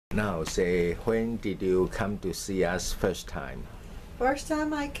Now say, when did you come to see us first time? First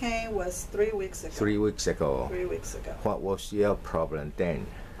time I came was 3 weeks ago. 3 weeks ago. 3 weeks ago. What was your problem then?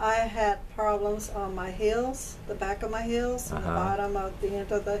 I had problems on my heels, the back of my heels, and the bottom of the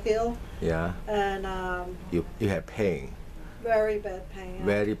end of the heel. Yeah. And you have pain. Very bad pain.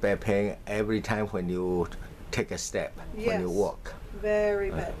 Very bad pain every time when you take a step, yes, when you walk.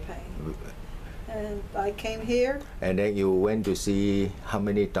 Very bad pain. And I came here. And then you went to see how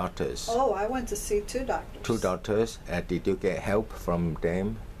many doctors? Oh, I went to see 2 doctors. 2 doctors. Did you get help from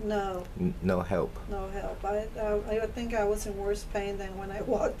them? No. No help? No help. I think I was in worse pain than when I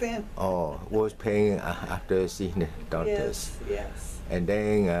walked in. Oh, worse pain after seeing the doctors? Yes, yes. And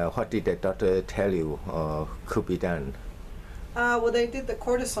then what did the doctor tell you could be done? Well, they did the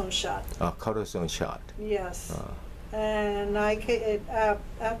cortisone shot. Cortisone shot. Yes. And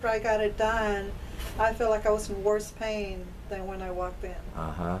after I got it done, I felt like I was in worse pain than when I walked in.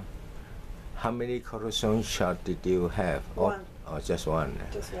 How many cortisone shots did you have? One. Oh, just one.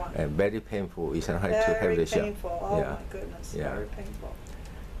 Just one. And very painful, isn't it, to have the shot? Very painful. Oh yeah. My goodness. Yeah. Very painful.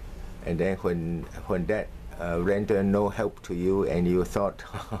 And then when that rendered no help to you, and you thought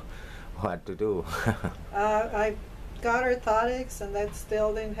what to do? I got orthotics, and that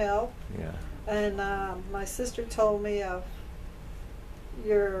still didn't help. Yeah. And my sister told me of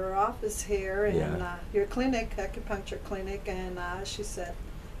your office here and your clinic, acupuncture clinic, and she said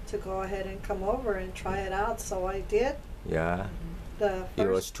to go ahead and come over and try it out. So I did. Yeah. It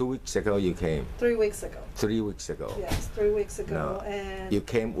was 2 weeks ago you came. 3 weeks ago. 3 weeks ago. Yes, 3 weeks ago. No. And you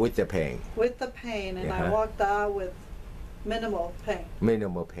came with the pain. With the pain, and I walked out with minimal pain.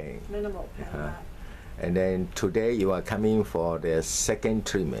 Minimal pain. Minimal pain. And then today you are coming for the second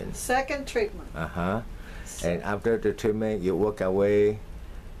treatment. Second treatment. So and after the treatment, you walk away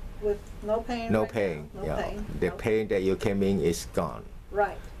with no pain. No right pain. now. No yeah. pain. The pain that you came in is gone.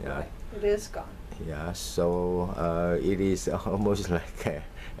 Right. Yeah. Right. It is gone. Yeah. So it is almost like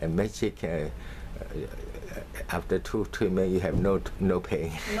a magic. After 2 treatments, you have no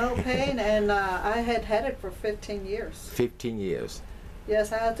pain. No pain, and I had it for 15 years. 15 years.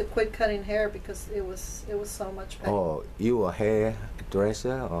 Yes, I had to quit cutting hair because it was so much pain. Oh, you were a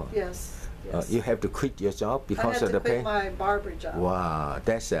hairdresser, or? Yes. Yes. You have to quit your job because of the pain? I had to quit my barber job. Wow,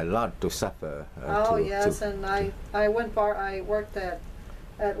 that's a lot to suffer. Yes, and I worked at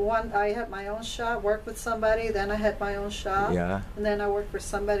one. I had my own shop, worked with somebody. Then I had my own shop. Yeah. And then I worked for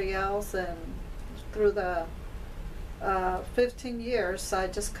somebody else, and through the 15 years, I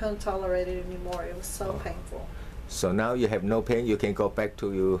just couldn't tolerate it anymore. It was so painful. So now you have no pain. You can go back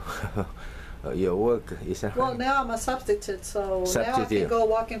to your work. Is that right? Well, now I'm a substitute, so now I can go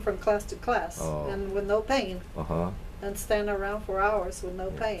walking from class to class and with no pain, and stand around for hours with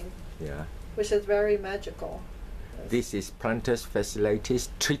no pain. Yeah. Which is very magical. This is plantar fasciitis,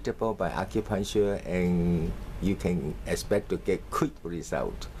 treatable by acupuncture, and you can expect to get quick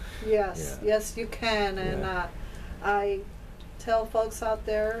result. Yes, yes, you can, and I tell folks out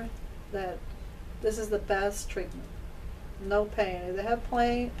there that this is the best treatment. No pain. If they have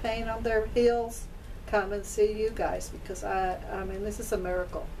pain on their heels, come and see you guys, because I mean, this is a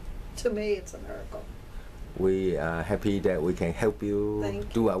miracle. To me, it's a miracle. We are happy that we can help you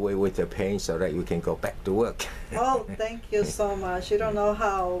do away with the pain so that you can go back to work. Oh, thank you so much. You don't know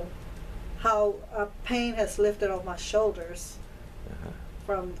how pain has lifted off my shoulders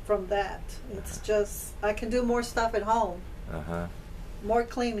from that. It's just, I can do more stuff at home. More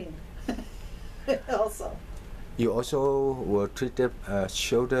cleaning. Also. You also were treated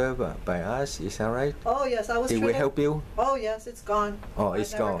shoulder by us, is that right? Oh yes, I was treated. Did we help you? Oh yes, it's gone. Oh,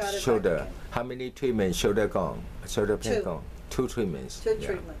 it's gone. Shoulder. How many treatments? Shoulder gone. Shoulder pain gone. 2 treatments. 2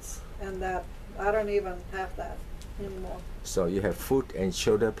 treatments, and that I don't even have that anymore. So you have foot and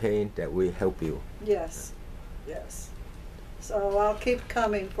shoulder pain that will help you. Yes, yes. So I'll keep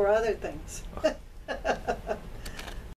coming for other things.